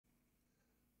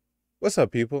What's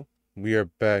up, people? We are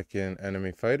back in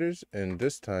Anime Fighters, and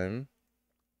this time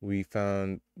we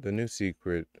found the new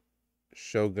secret,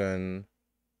 Shogun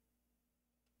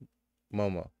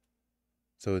Momo.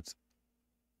 So it's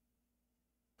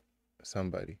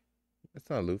somebody. It's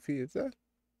not Luffy, is that?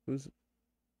 Who's...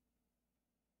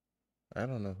 I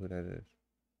don't know who that is.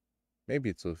 Maybe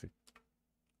it's Luffy.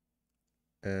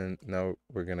 And now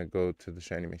we're gonna go to the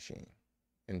shiny machine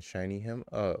and shiny him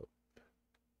up.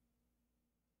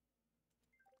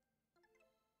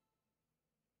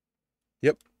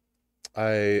 Yep.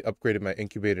 I upgraded my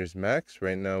incubators max.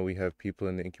 Right now we have people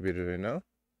in the incubator right now.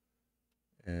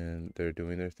 And they're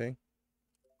doing their thing.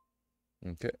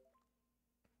 Okay.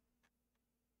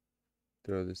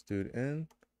 Throw this dude in.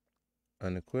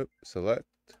 Unequip. Select.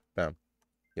 Bam.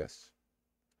 Yes.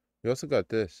 We also got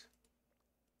this.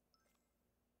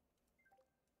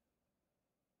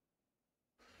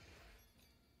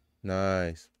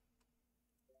 Nice.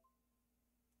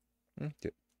 Okay.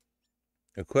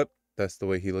 Equip. That's the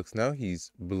way he looks now.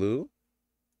 He's blue.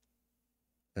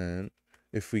 And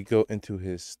if we go into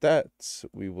his stats,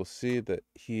 we will see that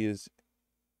he is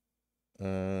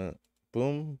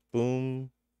boom, boom.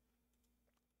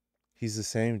 He's the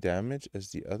same damage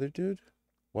as the other dude?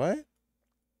 What?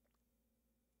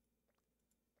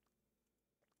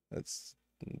 That's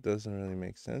doesn't really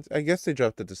make sense. I guess they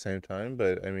dropped at the same time,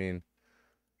 but I mean,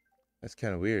 that's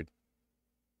kind of weird.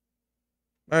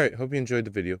 All right, hope you enjoyed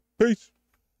the video. Peace.